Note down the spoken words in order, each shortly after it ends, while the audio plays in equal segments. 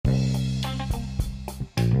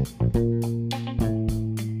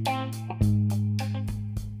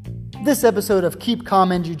This episode of Keep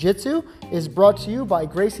Calm and Jiu-Jitsu is brought to you by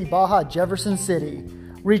Gracie Barra Jefferson City.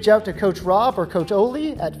 Reach out to Coach Rob or Coach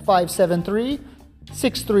Oli at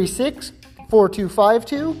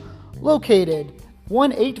 573-636-4252, located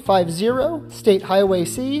 1850 State Highway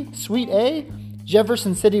C, Suite A,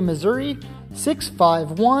 Jefferson City, Missouri,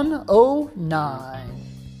 65109.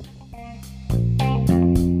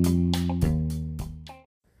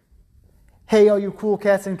 Hey, all you cool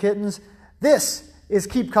cats and kittens. This is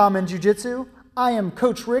Keep Calm and Jiu-Jitsu. I am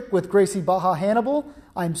Coach Rick with Gracie Barra Hannibal.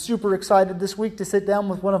 I'm super excited this week to sit down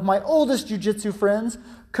with one of my oldest jiu-jitsu friends,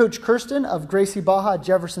 Coach Kirsten of Gracie Barra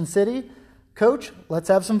Jefferson City. Coach, let's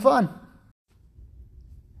have some fun.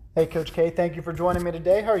 Hey, Coach K, thank you for joining me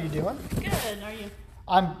today. How are you doing? Good. How are you?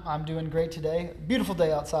 I'm doing great today. Beautiful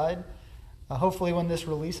day outside. Hopefully when this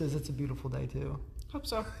releases, it's a beautiful day too. Hope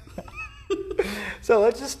so. So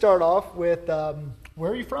let's just start off with,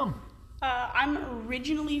 where are you from? I'm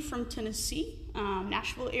originally from Tennessee,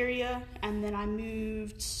 Nashville area, and then I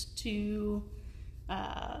moved to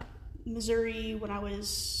Missouri when I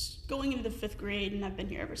was going into the 5th grade, and I've been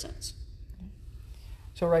here ever since.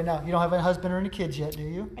 So right now, you don't have a husband or any kids yet, do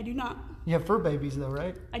you? I do not. You have fur babies though,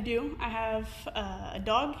 right? I do. I have a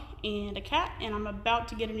dog and a cat, and I'm about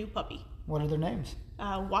to get a new puppy. What are their names?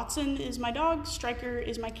 Watson is my dog, Striker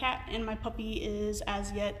is my cat, and my puppy is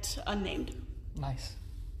as yet unnamed. Nice.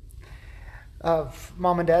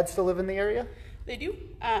 Mom and Dad still live in the area? They do.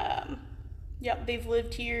 Yep, they've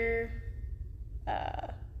lived here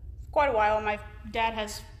quite a while. My dad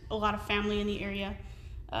has a lot of family in the area,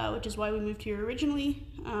 which is why we moved here originally,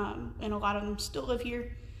 and a lot of them still live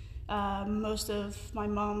here. Most of my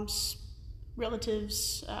mom's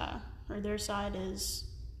relatives, or their side, is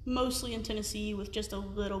mostly in Tennessee with just a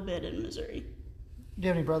little bit in Missouri. Do you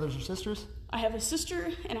have any brothers or sisters? I have a sister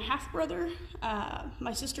and a half-brother.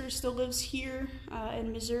 My sister still lives here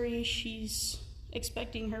in Missouri. She's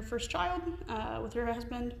expecting her first child with her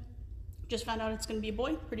husband. Just found out it's going to be a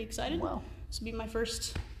boy. Pretty excited. Wow. This will be my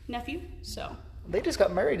first nephew, so. They just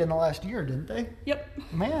got married in the last year, didn't they? Yep.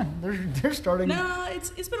 Man, they're starting. No, it's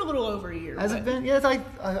been a little over a year. Has it been? Yes,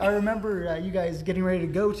 I remember you guys getting ready to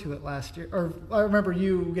go to it last year. Or I remember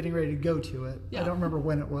you getting ready to go to it. Yeah. I don't remember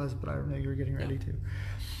when it was, but I know you were getting ready to.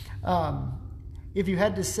 If you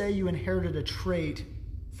had to say you inherited a trait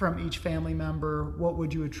from each family member, what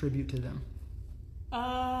would you attribute to them?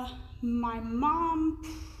 My mom,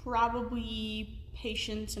 probably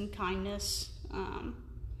patience and kindness.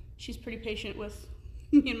 She's pretty patient with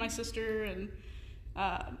me and my sister, and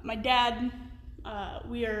my dad,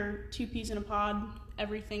 we are two peas in a pod.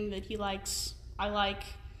 Everything that he likes, I like.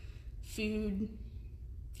 Food,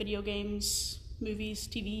 video games, movies,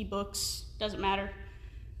 TV, books, doesn't matter.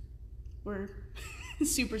 We're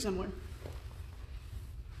super similar.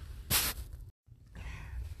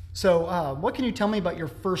 So what can you tell me about your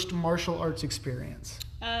first martial arts experience?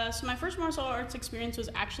 So my first martial arts experience was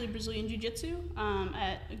actually Brazilian Jiu-Jitsu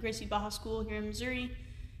at Gracie Barra School here in Missouri,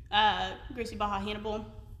 Gracie Barra Hannibal.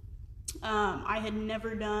 I had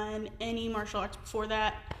never done any martial arts before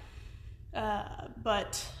that,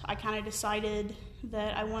 but I kind of decided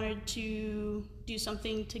that I wanted to do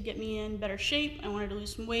something to get me in better shape. I wanted to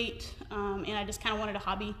lose some weight, and I just kind of wanted a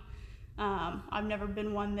hobby. I've never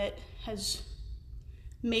been one that has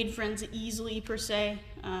made friends easily per se,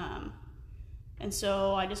 and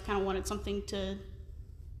so I just kind of wanted something to,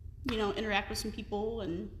 interact with some people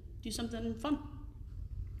and do something fun.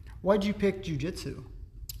 Why'd you pick jiu-jitsu?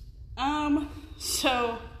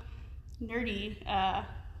 So nerdy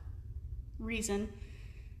reason.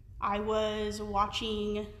 I was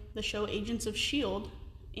watching the show Agents of S.H.I.E.L.D.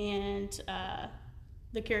 and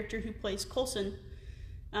the character who plays Coulson,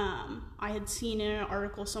 I had seen in an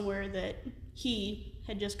article somewhere that he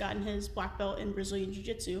had just gotten his black belt in Brazilian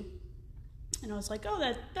Jiu-Jitsu. And I was like,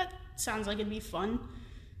 oh, that sounds like it'd be fun.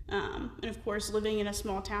 And of course, living in a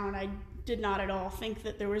small town, I did not at all think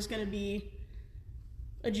that there was going to be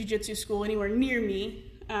a jiu-jitsu school anywhere near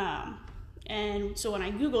me. And so when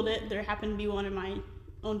I Googled it, there happened to be one in my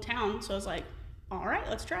own town. So I was like, all right,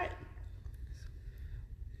 let's try it.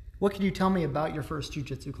 What can you tell me about your first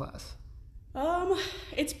jiu-jitsu class?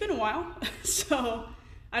 It's been a while, so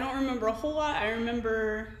I don't remember a whole lot. I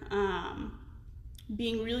remember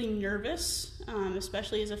being really nervous,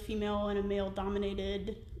 especially as a female in a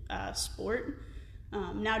male-dominated sport.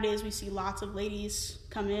 Nowadays, we see lots of ladies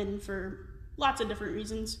come in for lots of different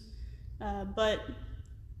reasons, but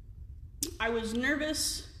I was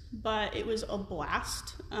nervous, but it was a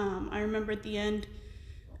blast. I remember at the end,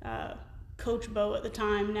 Coach Bo at the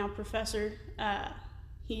time, now professor,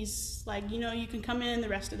 He's like, you can come in the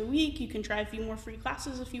rest of the week. You can try a few more free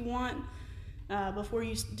classes if you want before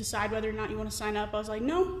you decide whether or not you want to sign up. I was like,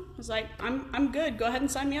 no. I was like, I'm good. Go ahead and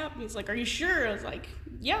sign me up. He's like, are you sure? I was like,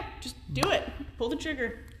 yeah, just do it. Pull the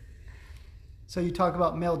trigger. So you talk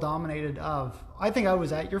about male-dominated. I think I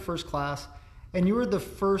was at your first class, and you were the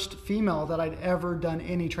first female that I'd ever done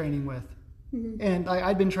any training with. Mm-hmm. And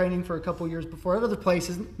I'd been training for a couple years before at other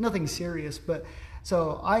places, nothing serious, but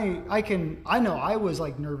so I know I was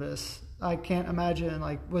like nervous. I can't imagine,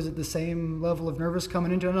 like, was it the same level of nervous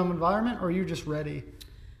coming into an environment, or are you just ready?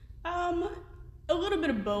 A little bit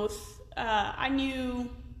of both. I knew,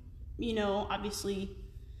 obviously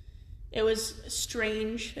it was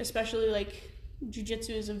strange, especially like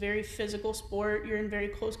jiu-jitsu is a very physical sport. You're in very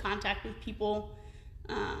close contact with people.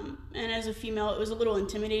 And as a female, it was a little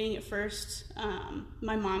intimidating at first.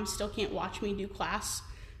 My mom still can't watch me do class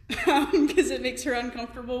because it makes her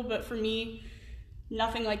uncomfortable. But for me,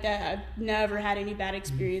 nothing like that. I've never had any bad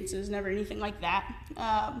experiences, never anything like that.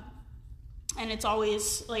 And it's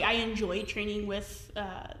always, like, I enjoy training with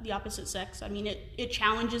the opposite sex. I mean, it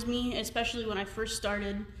challenges me, especially when I first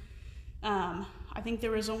started. I think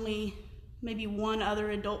there was only maybe one other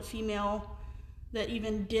adult female that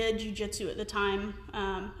even did jiu-jitsu at the time,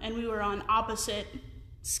 and we were on opposite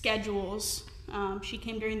schedules. She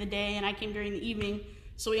came during the day and I came during the evening,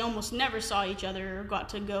 so we almost never saw each other or got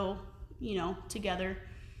to go, together.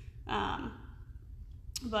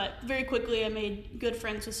 But very quickly I made good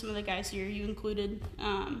friends with some of the guys here, you included,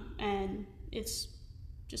 and it's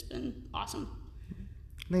just been awesome.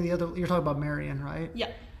 I think you're talking about Marion, right? Yeah.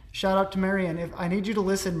 Shout out to Marion. If I need you to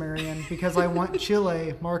listen, Marion, because I want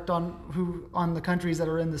Chile marked on the countries that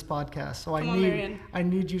are in this podcast. So I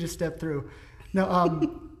need you to step through.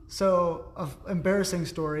 No, so embarrassing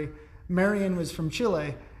story. Marion was from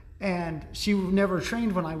Chile, and she never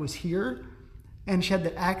trained when I was here, and she had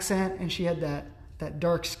the accent and she had that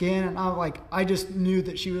dark skin, and I just knew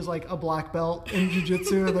that she was like a black belt in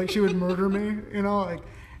jiu-jitsu. Like, she would murder me,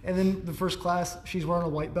 And then the first class, she's wearing a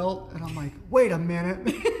white belt, and I'm like, wait a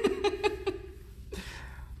minute.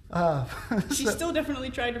 She still definitely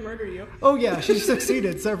tried to murder you. Oh yeah, she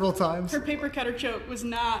succeeded several times. Her paper cutter choke was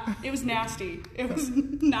nasty. It was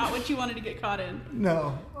not what you wanted to get caught in.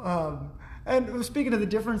 No. And speaking of the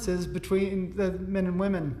differences between the men and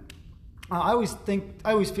women, I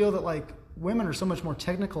always feel that, like, women are so much more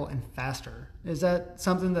technical and faster. Is that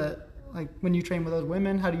something that, like, when you train with those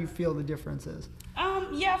women, how do you feel the differences?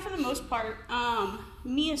 Yeah, for the most part.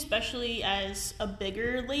 Me, especially as a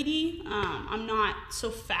bigger lady, I'm not so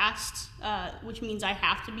fast, which means I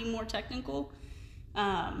have to be more technical.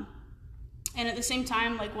 And at the same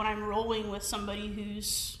time, like, when I'm rolling with somebody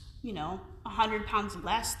who's, 100 pounds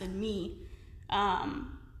less than me,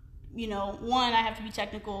 one, I have to be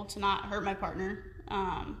technical to not hurt my partner.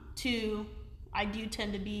 Two, I do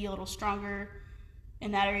tend to be a little stronger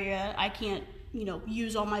in that area. I can't,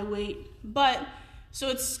 use all my weight. But, so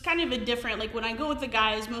it's kind of a different, like, when I go with the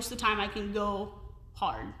guys, most of the time I can go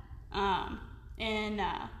hard.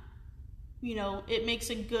 It makes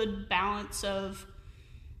a good balance of,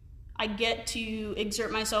 I get to exert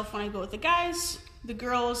myself when I go with the guys. The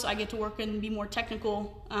girls, I get to work and be more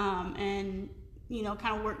technical, and,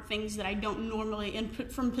 kind of work things that I don't normally, input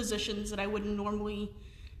from positions that I wouldn't normally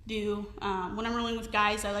do. When I'm rolling with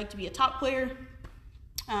guys, I like to be a top player.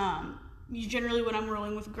 Generally when I'm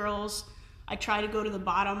rolling with girls, I try to go to the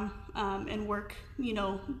bottom and work,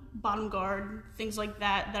 bottom guard, things like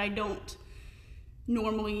that I don't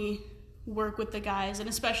normally work with the guys. And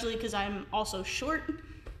especially because I'm also short,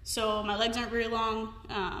 so my legs aren't very long.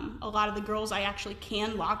 A lot of the girls I actually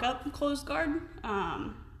can lock up closed guard,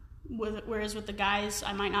 whereas with the guys,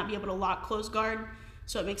 I might not be able to lock closed guard,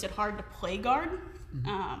 so it makes it hard to play guard,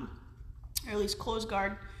 or at least closed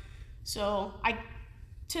guard. So I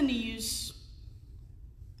tend to use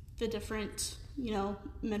the different,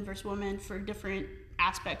 men versus women for different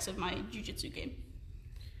aspects of my jiu-jitsu game.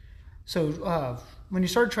 So when you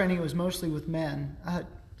started training, it was mostly with men.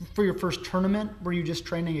 For your first tournament, were you just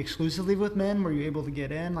training exclusively with men? Were you able to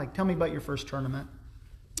get in? Like, tell me about your first tournament.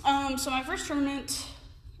 So my first tournament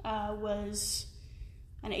was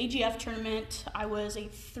an AGF tournament. I was a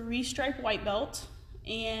 3-stripe white belt,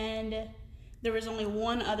 and there was only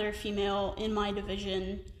one other female in my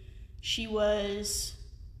division. She was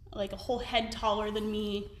like a whole head taller than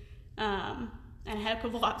me, and a heck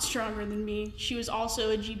of a lot stronger than me. She was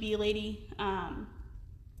also a GB lady.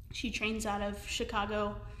 She trains out of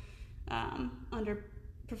Chicago under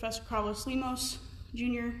Professor Carlos Lemos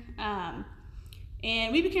Jr.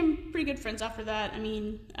 And we became pretty good friends after that. I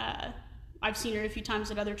mean, I've seen her a few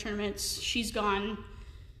times at other tournaments. She's gone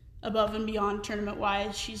above and beyond tournament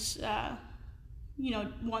wise. She's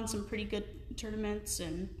won some pretty good tournaments,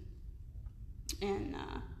 and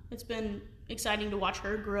it's been exciting to watch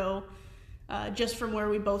her grow just from where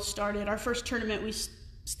we both started. Our first tournament, we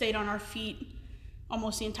stayed on our feet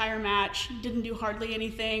almost the entire match, didn't do hardly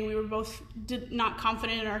anything. We were both not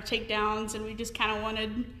confident in our takedowns, and we just kind of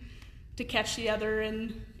wanted to catch the other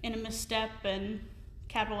in a misstep and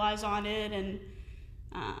capitalize on it. And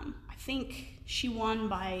I think she won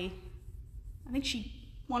by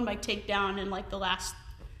takedown in like the last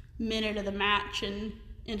minute of the match and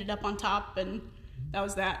ended up on top, and that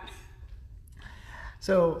was that.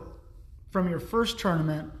 So from your first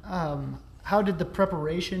tournament, how did the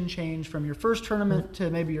preparation change from your first tournament to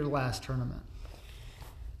maybe your last tournament?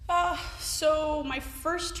 So my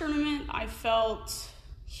first tournament, I felt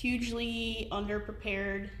hugely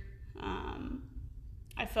underprepared.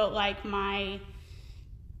 I felt like my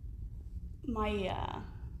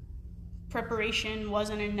preparation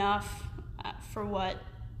wasn't enough for what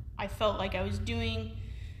I felt like I was doing.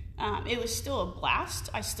 It was still a blast.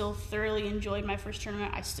 I still thoroughly enjoyed my first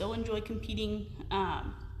tournament. I still enjoy competing.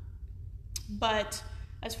 But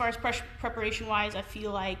as far as preparation-wise, I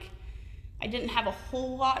feel like I didn't have a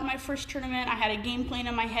whole lot in my first tournament. I had a game plan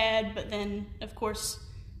in my head, but then, of course,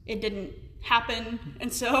 it didn't happen.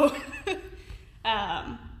 And so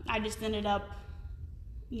I just ended up,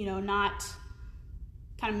 not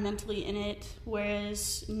kind of mentally in it.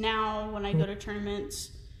 Whereas now when I go to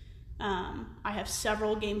tournaments, I have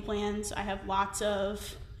several game plans. I have lots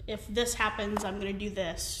of, if this happens, I'm going to do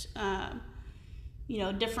this.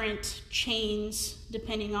 Different chains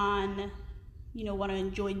depending on, what I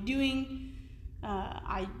enjoy doing.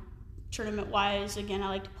 Tournament-wise, again, I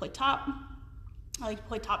like to play top. I like to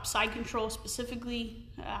play top side control specifically.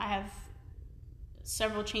 I have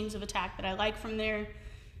several chains of attack that I like from there.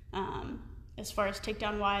 As far as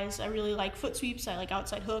takedown-wise, I really like foot sweeps. I like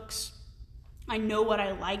outside hooks. I know what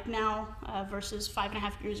I like now versus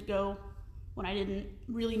 5.5 years ago when I didn't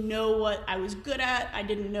really know what I was good at. I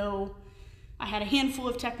didn't know. I had a handful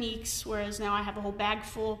of techniques, whereas now I have a whole bag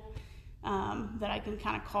full that I can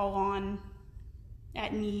kind of call on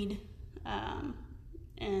at need.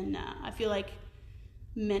 I feel like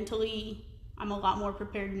mentally I'm a lot more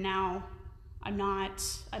prepared now. I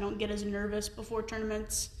don't get as nervous before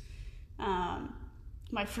tournaments.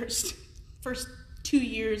 My first 2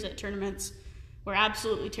 years at tournaments were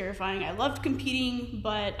absolutely terrifying. I loved competing,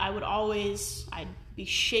 but I'd be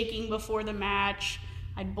shaking before the match.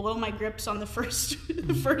 I'd blow my grips on the first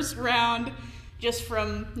round just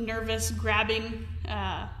from nervous grabbing.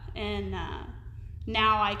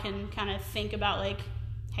 Now I can kind of think about like,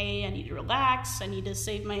 hey, I need to relax. I need to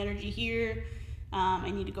save my energy here.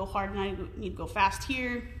 I need to go hard and I need to go fast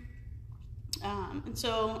here. And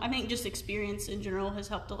so I think just experience in general has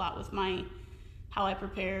helped a lot with how I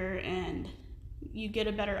prepare, and you get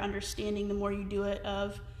a better understanding the more you do it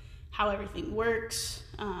of how everything works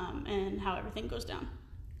and how everything goes down.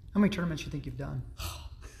 How many tournaments do you think you've done?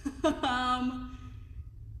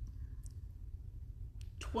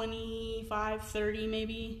 25, 30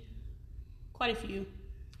 maybe. Quite a few.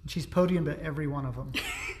 She's podiumed at every one of them.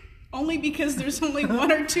 Only because there's only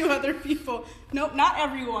one or two other people. Nope, not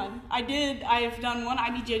everyone. I've done one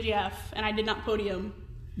IBJJF and I did not podium.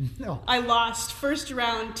 No. I lost first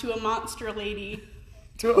round to a monster lady.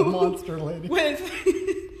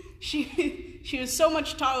 She was so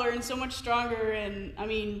much taller and so much stronger,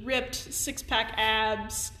 and ripped 6-pack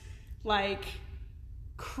abs, like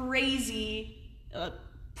crazy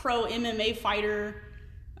pro MMA fighter.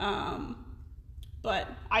 But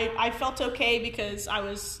I felt okay because I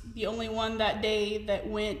was the only one that day that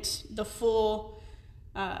went the full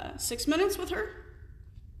 6 minutes with her.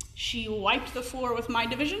 She wiped the floor with my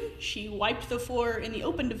division. She wiped the floor in the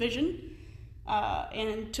open division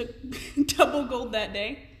and took double gold that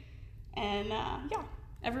day. And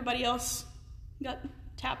everybody else got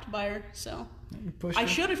tapped by her. So I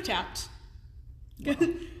should have tapped.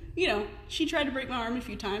 Wow. She tried to break my arm a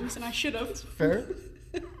few times, and I should have. Fair.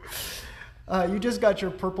 You just got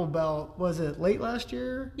your purple belt. Was it late last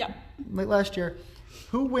year? Yeah. Late last year.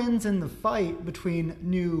 Who wins in the fight between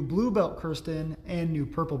new blue belt Kirsten and new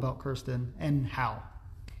purple belt Kirsten, and how?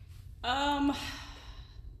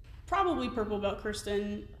 Probably purple belt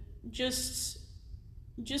Kirsten. Just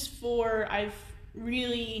for I've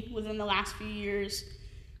really within the last few years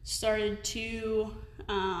started to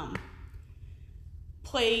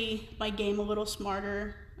play my game a little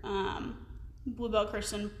smarter. Blue belt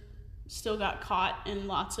Kirsten still got caught in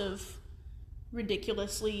lots of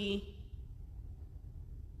ridiculously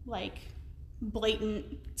blatant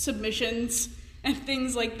submissions and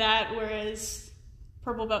things like that, whereas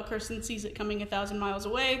purple belt Kirsten sees it coming 1,000 miles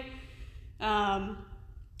away. Not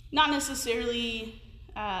necessarily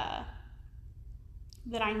that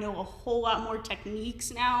I know a whole lot more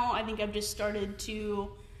techniques now. I think I've just started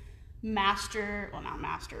to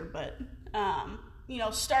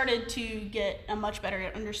started to get a much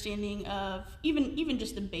better understanding of even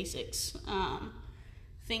just the basics.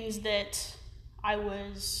 Things that I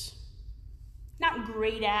was not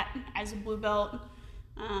great at as a blue belt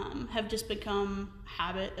have just become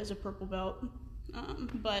habit as a purple belt.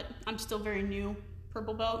 But I'm still very new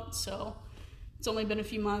purple belt, so it's only been a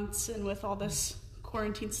few months, and with all this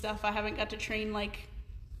quarantine stuff, I haven't got to train like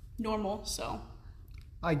normal, so.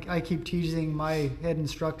 I keep teasing my head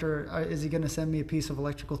instructor, is he going to send me a piece of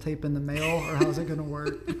electrical tape in the mail, or how's it going to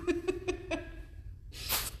work?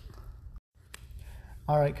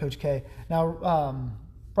 All right, Coach K. Now,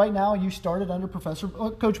 right now you started under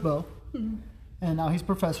Coach Bo, and now he's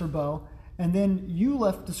Professor Bo. And then you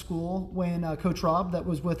left the school when Coach Rob, that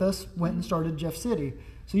was with us, went and started Jeff City.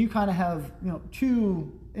 So you kind of have,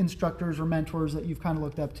 two instructors or mentors that you've kind of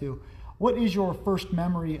looked up to. What is your first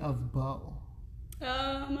memory of Bo?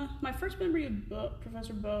 My first memory of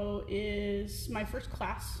Professor Bo is my first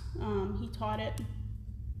class. He taught it.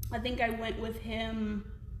 I think I went with him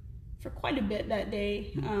for quite a bit that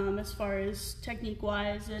day, as far as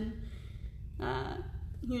technique-wise, and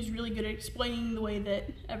he was really good at explaining the way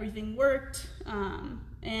that everything worked,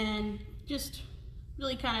 and just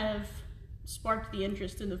really kind of sparked the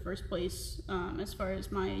interest in the first place, as far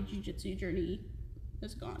as my jiu-jitsu journey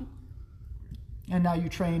has gone. And now you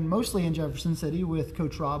train mostly in Jefferson City with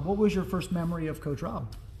Coach Rob. What was your first memory of Coach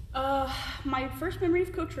Rob? My first memory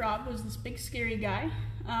of Coach Rob was this big scary guy.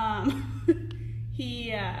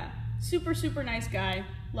 He super, super nice guy.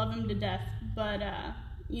 Love him to death. But,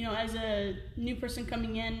 as a new person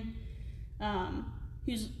coming in,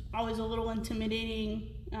 he was always a little intimidating.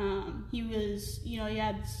 He was,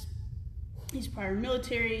 he's prior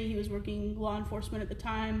military. He was working law enforcement at the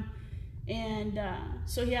time. And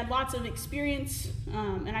so he had lots of experience,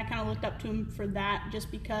 and I kind of looked up to him for that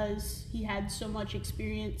just because he had so much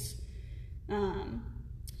experience.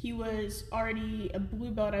 He was already a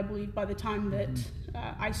blue belt, I believe, by the time that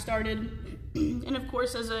I started. And of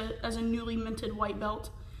course, as a newly minted white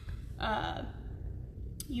belt,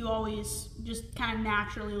 you always just kind of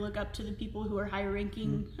naturally look up to the people who are higher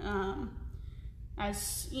ranking,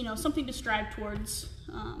 as, something to strive towards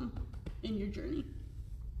in your journey.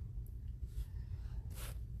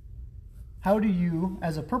 How do you,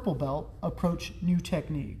 as a purple belt, approach new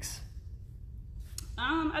techniques?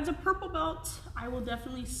 As a purple belt, I will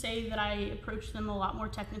definitely say that I approach them a lot more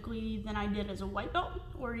technically than I did as a white belt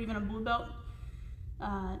or even a blue belt.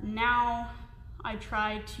 Now I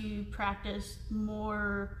try to practice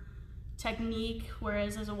more technique,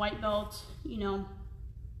 whereas as a white belt, we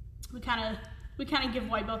kind of give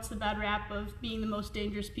white belts the bad rap of being the most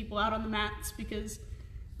dangerous people out on the mats because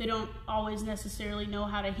they don't always necessarily know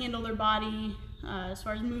how to handle their body. As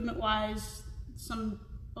far as movement-wise,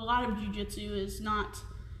 a lot of jiu-jitsu is not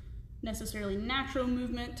necessarily natural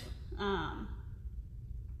movement,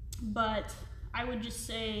 but I would just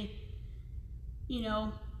say,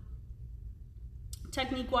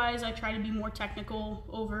 technique-wise, I try to be more technical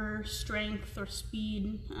over strength or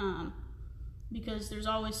speed, because there's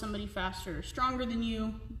always somebody faster or stronger than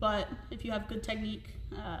you, but if you have good technique,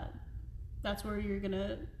 that's where you're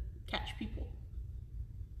gonna catch people.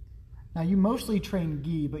 Now you mostly train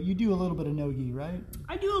gi, but you do a little bit of no gi, right?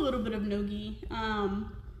 I do a little bit of no gi.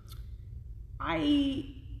 I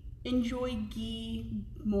enjoy gi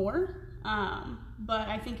more, but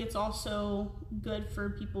I think it's also good for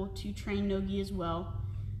people to train no gi as well.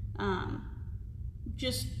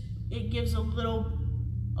 Just it gives a little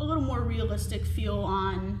more realistic feel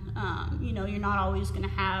on, you're not always gonna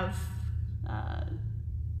have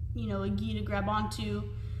a gi to grab onto.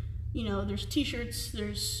 There's t-shirts,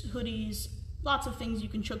 there's hoodies, lots of things you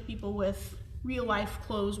can choke people with, real life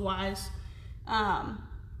clothes wise, and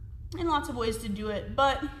lots of ways to do it,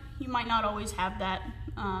 but you might not always have that,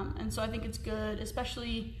 and so I think it's good,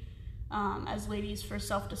 especially as ladies, for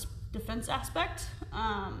self-defense aspect.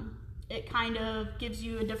 It kind of gives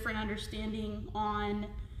you a different understanding on,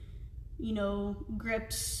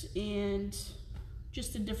 grips, and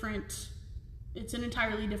just it's an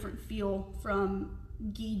entirely different feel from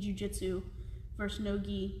gi jiu-jitsu versus no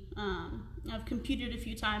gi. I've competed a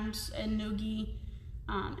few times in no gi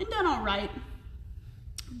and done all right,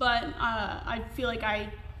 but I feel like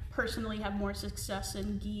I personally have more success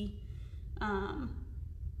in gi,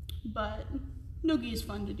 but no gi is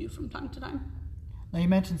fun to do from time to time. Now you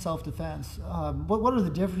mentioned self-defense. What are the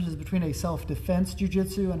differences between a self-defense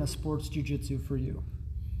jiu-jitsu and a sports jiu-jitsu for you?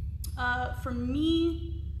 For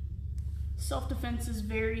me, self-defense is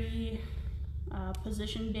very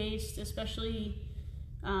position-based, especially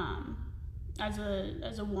as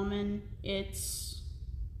a woman. It's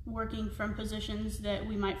working from positions that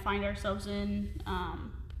we might find ourselves in,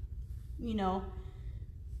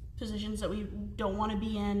 positions that we don't want to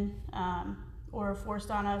be in, or are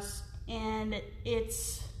forced on us. And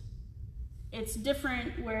it's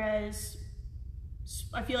different, whereas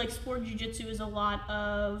I feel like sport jiu-jitsu is there's a lot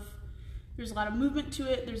of movement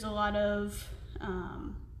to it. There's a lot of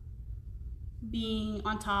being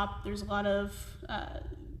on top. There's a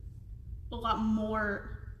lot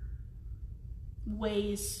more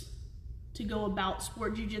ways to go about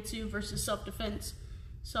sport jiu-jitsu versus self-defense.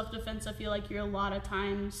 Self-defense, I feel like you're a lot of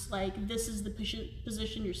times like, this is the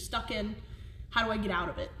position you're stuck in. How do I get out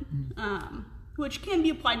of it? Which can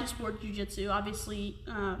be applied to sport jiu-jitsu. Obviously,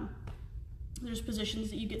 there's positions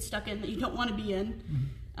that you get stuck in that you don't want to be in.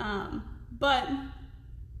 But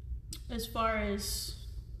as far as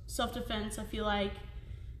self-defense, I feel like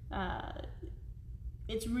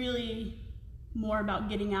it's really more about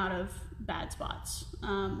getting out of bad spots,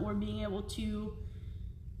 or being able to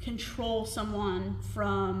control someone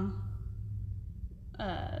from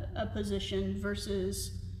a position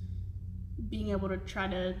versus being able to try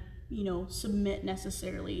to, submit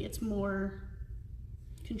necessarily. It's more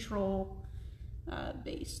control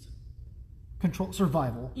based. Control,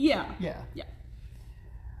 survival. Yeah. Yeah. Yeah.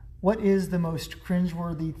 What is the most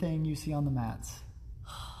cringeworthy thing you see on the mats?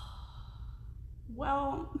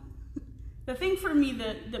 Well, the thing for me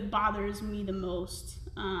that bothers me the most,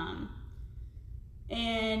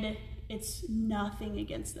 and it's nothing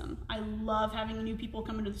against them. I love having new people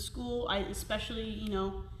come into the school. Especially,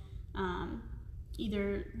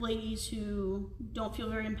 either ladies who don't feel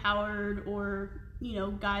very empowered, or,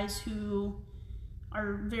 guys who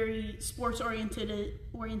are very sports oriented. They're,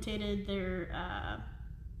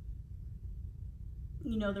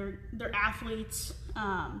 they're athletes.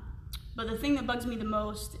 But the thing that bugs me the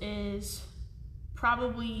most is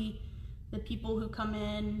probably the people who come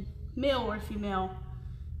in, male or female,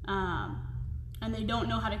 and they don't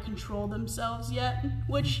know how to control themselves yet,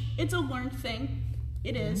 which it's a learned thing.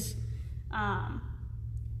 It is.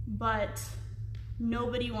 But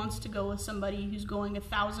nobody wants to go with somebody who's going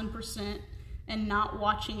 1,000% and not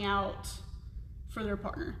watching out for their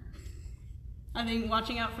partner. I think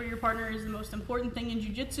watching out for your partner is the most important thing in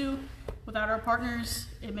jiu-jitsu. Without our partners,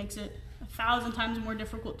 it makes it 1,000 times more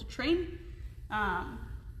difficult to train.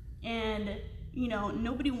 And,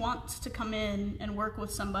 nobody wants to come in and work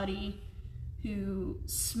with somebody who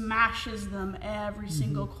smashes them every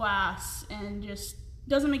single class and just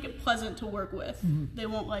doesn't make it pleasant to work with. They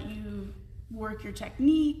won't let you work your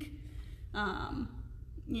technique.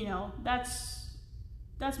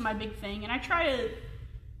 That's my big thing. And I try to,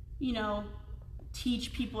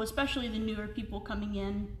 teach people, especially the newer people coming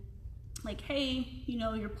in, like, hey,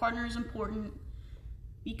 your partner is important.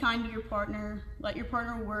 Be kind to your partner. Let your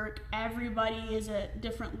partner work. Everybody is at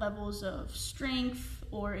different levels of strength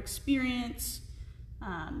or experience.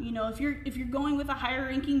 If you're going with a higher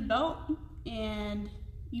ranking belt and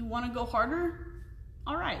you want to go harder,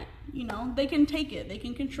 all right. They can take it. They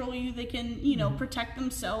can control you. They can, protect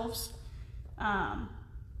themselves.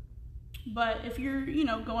 But if you're,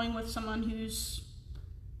 going with someone who's,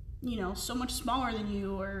 so much smaller than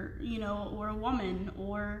you, or, or a woman,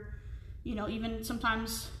 or, even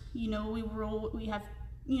sometimes, we have,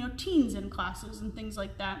 teens in classes and things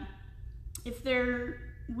like that. If they're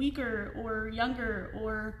weaker or younger,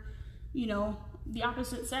 or, the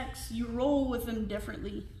opposite sex, you roll with them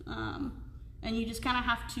differently. And you just kind of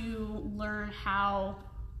have to learn how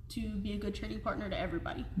to be a good training partner to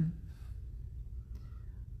everybody.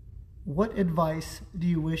 What advice do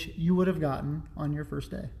you wish you would have gotten on your first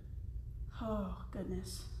day? Oh,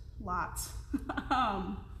 goodness. Lots.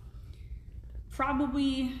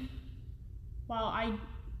 Probably, while I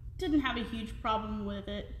didn't have a huge problem with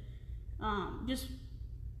it, just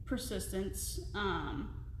persistence.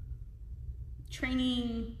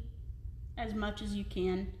 Training as much as you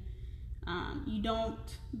can. You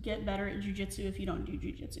don't get better at jiu-jitsu if you don't do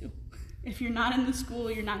jiu-jitsu. If you're not in the school,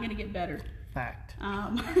 you're not going to get better. Fact.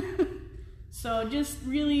 So just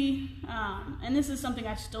really, and this is something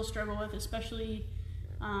I still struggle with, especially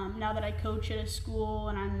now that I coach at a school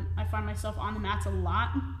and I find myself on the mats a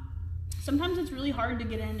lot. Sometimes it's really hard to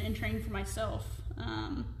get in and train for myself.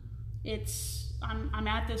 I'm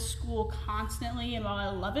at this school constantly, and while I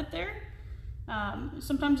love it there,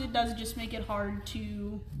 sometimes it does just make it hard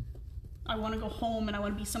to. I want to go home and I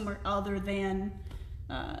want to be somewhere other than,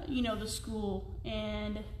 the school.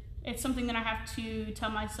 And it's something that I have to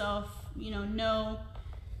tell myself, no,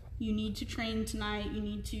 you need to train tonight, you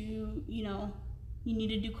need to, you need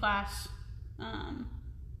to do class. And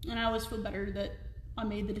I always feel better that I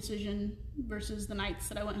made the decision versus the nights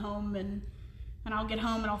that I went home and I'll get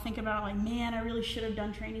home and I'll think about it like, man, I really should have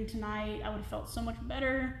done training tonight. I would have felt so much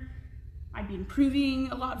better. I'd be improving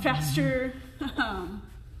a lot faster.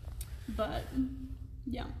 But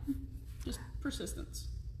yeah, just persistence.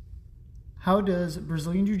 How does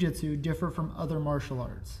Brazilian Jiu-Jitsu differ from other martial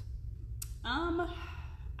arts?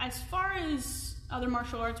 As far as other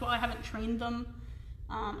martial arts, while I haven't trained them,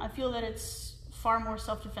 I feel that it's far more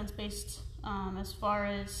self-defense based. As far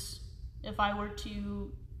as if I were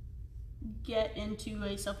to get into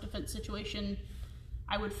a self-defense situation,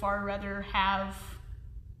 I would far rather have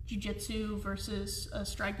jiu-jitsu versus a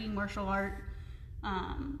striking martial art.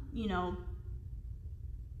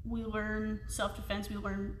 We learn self-defense, we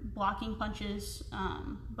learn blocking punches,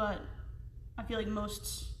 but I feel like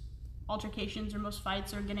most altercations or most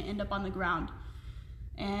fights are going to end up on the ground.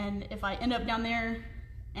 And if I end up down there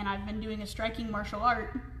and I've been doing a striking martial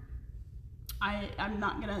art, I'm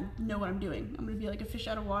not going to know what I'm doing. I'm going to be like a fish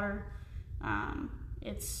out of water.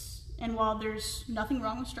 And while there's nothing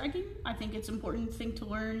wrong with striking, I think it's an important thing to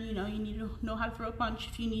learn. You need to know how to throw a punch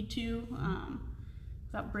if you need to,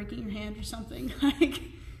 without breaking your hand or something. Like,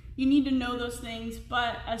 you need to know those things.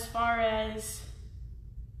 But as far as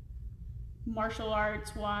martial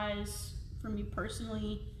arts wise, for me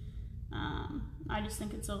personally, I just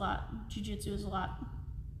think jiu-jitsu is a lot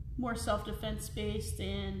more self-defense based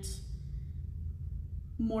and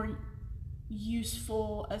more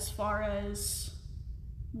useful as far as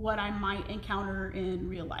what I might encounter in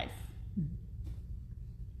real life.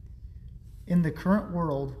 In the current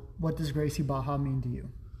world, what does Gracie Barra mean to you?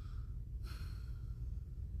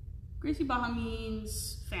 Gracie Barra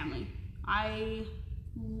means family. I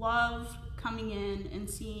love coming in and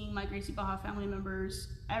seeing my Gracie Barra family members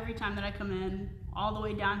every time that I come in, all the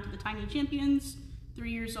way down to the tiny champions,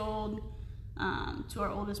 3 years old, to our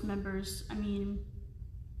oldest members. I mean,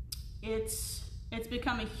 it's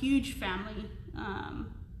become a huge family.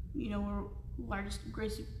 We're largest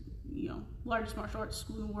martial arts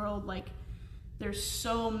school in the world. Like, there's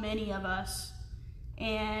so many of us,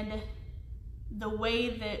 and the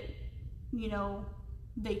way that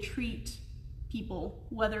they treat people,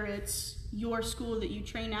 whether it's your school that you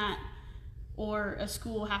train at or a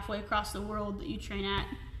school halfway across the world that you train at.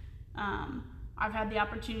 I've had the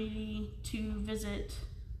opportunity to visit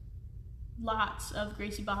lots of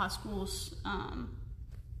Gracie Barra schools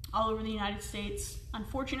all over the United States.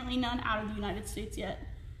 Unfortunately, none out of the United States yet,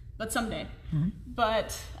 but someday. Mm-hmm.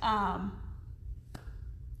 But,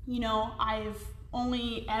 I've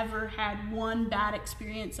only ever had one bad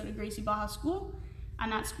experience at a Gracie Barra school,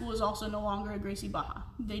 and that school is also no longer a Gracie Barra.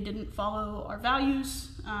 They didn't follow our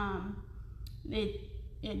values.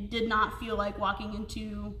 It did not feel like walking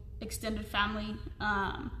into extended family.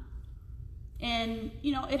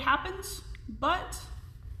 It happens, but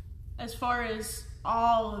as far as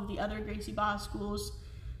all of the other Gracie Barra schools,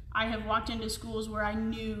 I have walked into schools where I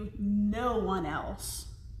knew no one else.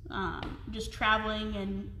 Just traveling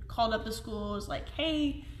and called up the school, was like,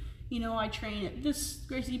 hey, I train at this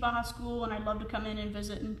Gracie Barra school and I'd love to come in and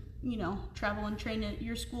visit and, travel and train at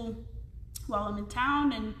your school while I'm in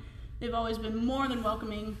town. And they've always been more than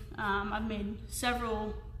welcoming. I've made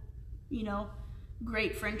several,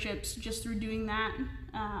 great friendships just through doing that.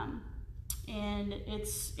 And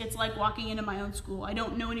it's like walking into my own school. I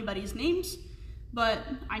don't know anybody's names, but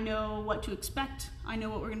I know what to expect. I know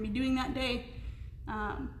what we're going to be doing that day.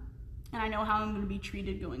 And I know how I'm going to be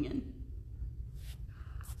treated going in.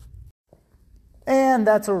 And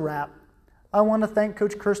that's a wrap. I want to thank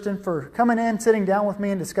Coach Kirsten for coming in, sitting down with me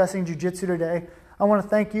and discussing jiu-jitsu today. I want to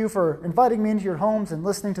thank you for inviting me into your homes and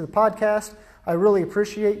listening to the podcast. I really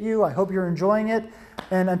appreciate you. I hope you're enjoying it.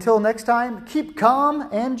 And until next time, keep calm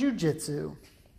and jiu-jitsu.